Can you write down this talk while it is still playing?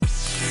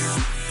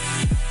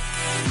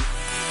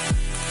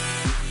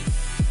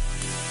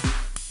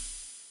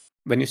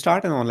When you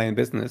start an online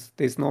business,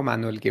 there's no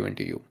manual given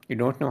to you. You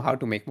don't know how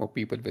to make more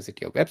people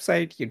visit your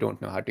website, you don't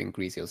know how to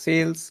increase your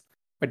sales.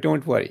 But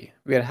don't worry,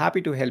 we are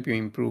happy to help you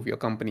improve your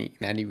company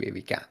in any way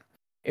we can.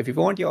 If you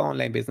want your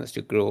online business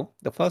to grow,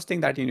 the first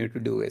thing that you need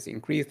to do is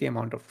increase the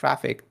amount of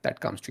traffic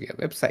that comes to your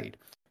website,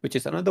 which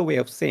is another way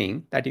of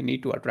saying that you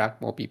need to attract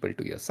more people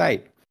to your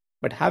site.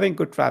 But having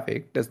good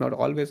traffic does not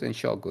always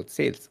ensure good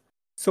sales.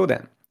 So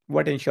then,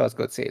 what ensures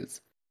good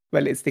sales?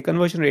 Well, it's the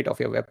conversion rate of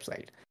your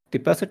website. The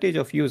percentage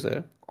of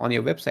user on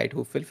your website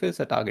who fulfills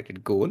a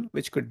targeted goal,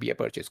 which could be a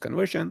purchase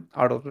conversion,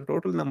 out of the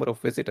total number of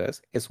visitors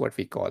is what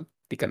we call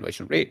the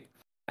conversion rate.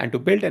 And to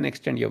build and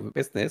extend your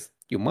business,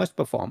 you must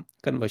perform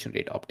conversion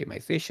rate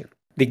optimization.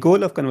 The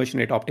goal of conversion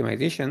rate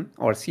optimization,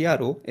 or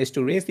CRO, is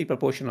to raise the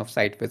proportion of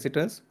site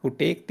visitors who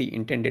take the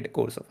intended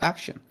course of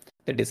action.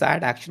 The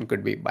desired action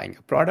could be buying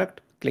a product,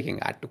 clicking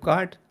add to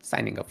cart,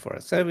 signing up for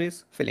a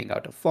service, filling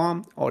out a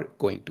form, or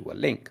going to a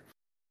link.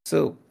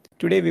 So,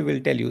 today we will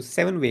tell you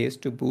 7 ways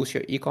to boost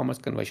your e-commerce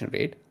conversion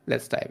rate.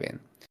 Let's dive in.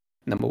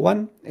 Number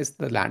 1 is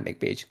the landing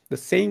page. The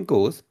saying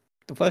goes,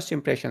 the first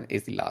impression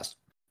is the last.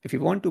 If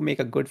you want to make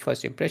a good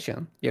first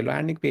impression, your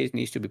landing page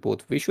needs to be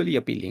both visually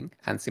appealing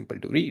and simple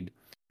to read.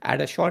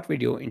 Add a short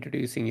video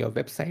introducing your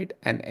website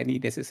and any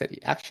necessary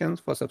actions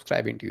for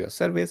subscribing to your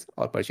service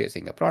or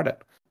purchasing a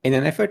product. In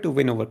an effort to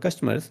win over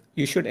customers,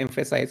 you should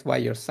emphasize why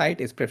your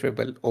site is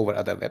preferable over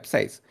other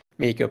websites.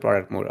 Make your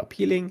product more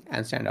appealing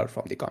and stand out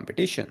from the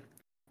competition.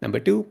 Number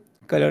 2,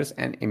 colors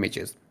and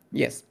images.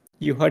 Yes,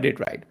 you heard it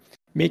right.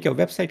 Make your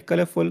website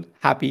colorful,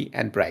 happy,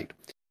 and bright.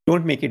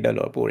 Don't make it dull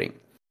or boring.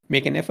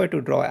 Make an effort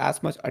to draw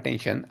as much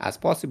attention as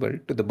possible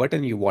to the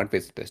button you want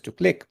visitors to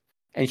click.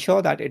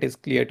 Ensure that it is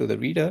clear to the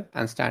reader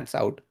and stands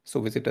out so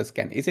visitors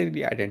can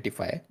easily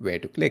identify where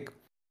to click.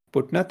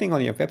 Put nothing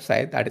on your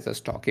website that is a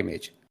stock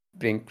image.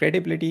 Bring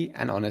credibility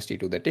and honesty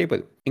to the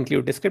table.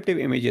 Include descriptive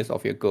images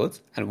of your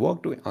goods and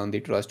work to earn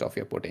the trust of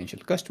your potential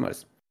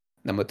customers.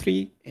 Number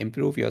 3,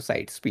 improve your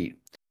site speed.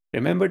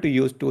 Remember to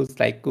use tools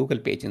like Google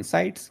Page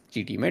Insights,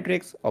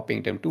 GTmetrix, or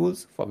Pingdom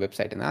tools for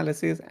website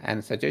analysis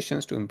and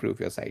suggestions to improve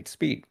your site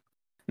speed.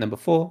 Number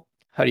 4,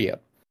 hurry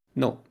up.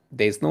 No,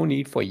 there is no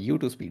need for you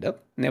to speed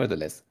up.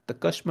 Nevertheless, the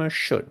customer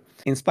should.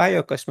 Inspire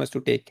your customers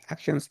to take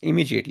actions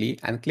immediately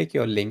and click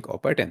your link or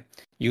button.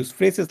 Use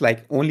phrases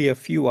like only a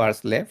few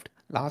hours left,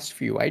 last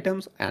few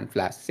items, and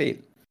flash sale.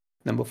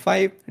 Number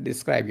 5,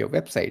 describe your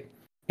website.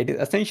 It is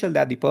essential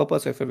that the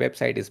purpose of your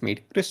website is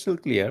made crystal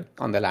clear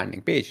on the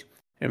landing page.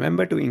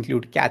 Remember to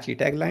include catchy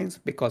taglines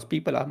because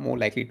people are more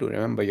likely to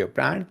remember your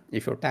brand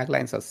if your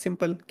taglines are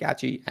simple,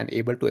 catchy, and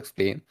able to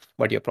explain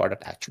what your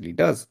product actually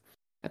does.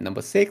 And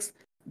number 6,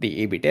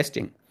 the A/B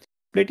testing.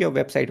 Split your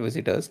website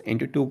visitors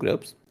into 2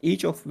 groups,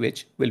 each of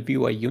which will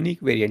view a unique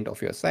variant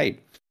of your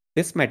site.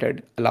 This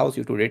method allows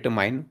you to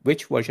determine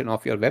which version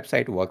of your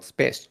website works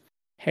best.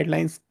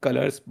 Headlines,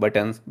 colors,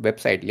 buttons,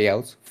 website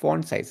layouts,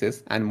 font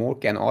sizes, and more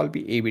can all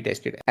be A/B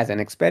tested as an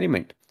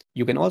experiment.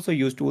 You can also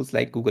use tools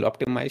like Google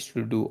Optimize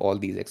to do all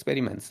these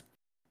experiments.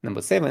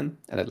 Number 7,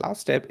 and the last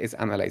step, is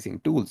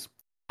analyzing tools.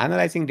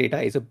 Analyzing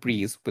data is a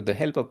breeze with the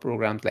help of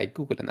programs like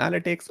Google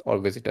Analytics or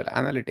Visitor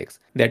Analytics.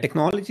 There are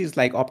technologies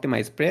like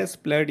OptimizePress,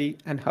 Blurdy,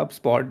 and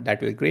HubSpot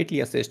that will greatly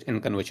assist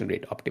in conversion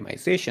rate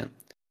optimization.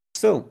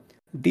 So,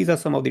 these are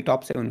some of the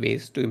top 7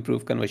 ways to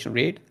improve conversion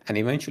rate and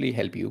eventually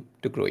help you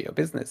to grow your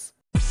business.